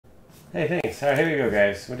Hey, thanks. All right, here we go,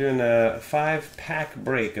 guys. We're doing a 5-pack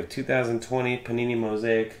break of 2020 Panini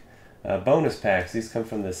Mosaic bonus packs. These come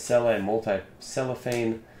from the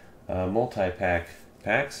cellophane multi-pack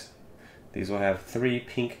packs. These will have 3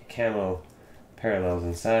 pink camo parallels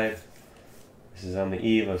inside. This is on the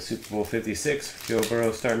eve of Super Bowl 56. Joe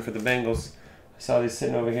Burrow starting for the Bengals. I saw these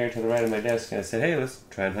sitting over here to the right of my desk, and I said, hey, let's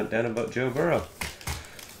try and hunt down about Joe Burrow.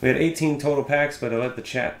 We had 18 total packs, but I let the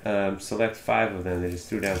chat select 5 of them. They just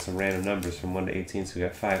threw down some random numbers from 1 to 18, so we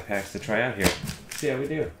got 5 packs to try out here. Let's see how we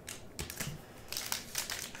do.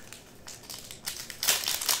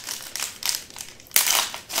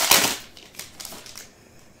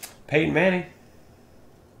 Peyton Manning.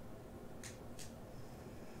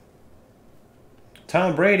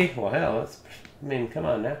 Tom Brady. Well, hell, I mean, come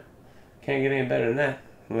on now. Can't get any better than that,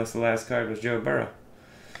 unless the last card was Joe Burrow.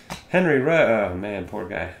 Henry Ruggs. Oh, man, poor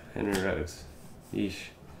guy. Henry Ruggs. Yeesh.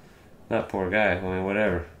 Not poor guy. I mean,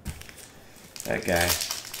 whatever. That guy.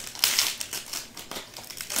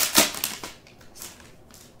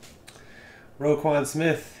 Roquan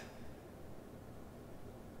Smith.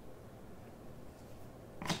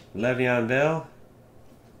 Le'Veon Bell.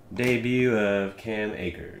 Debut of Cam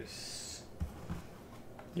Akers.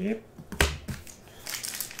 Yep.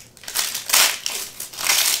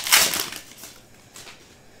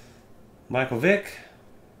 Michael Vick,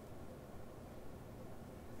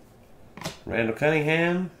 Randall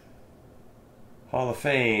Cunningham, Hall of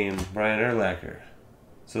Fame, Brian Urlacher.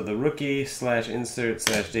 So the rookie slash insert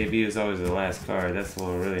slash debut is always the last card. That's the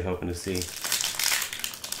one we're really hoping to see.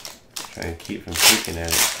 Try and keep from peeking at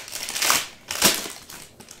it.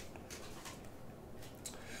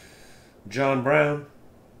 John Brown,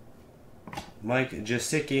 Mike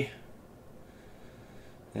Gesicki,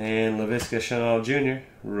 and Laviska Shenault Jr.,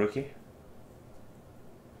 rookie.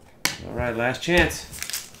 All right, last chance.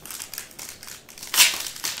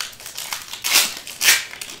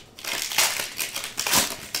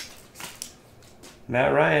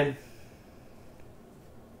 Matt Ryan.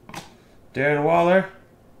 Darren Waller.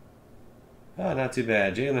 Oh, not too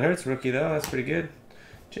bad. Jalen Hurts rookie, though. That's pretty good.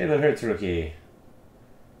 Jalen Hurts rookie.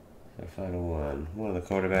 The final one. One of the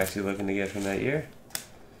quarterbacks you're looking to get from that year.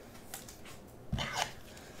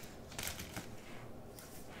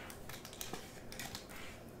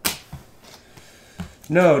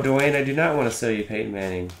 No, Dwayne, I do not want to sell you Peyton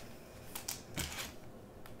Manning.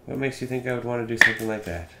 What makes you think I would want to do something like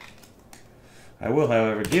that? I will,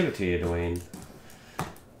 however, give it to you, Dwayne.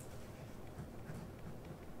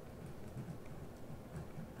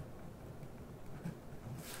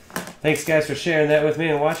 Thanks, guys, for sharing that with me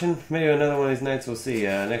and watching. Maybe another one of these nights we'll see.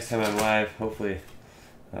 Next time I'm live, hopefully,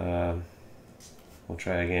 we'll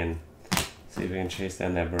try again. See if we can chase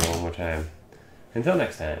down that Burrow one more time. Until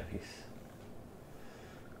next time, peace.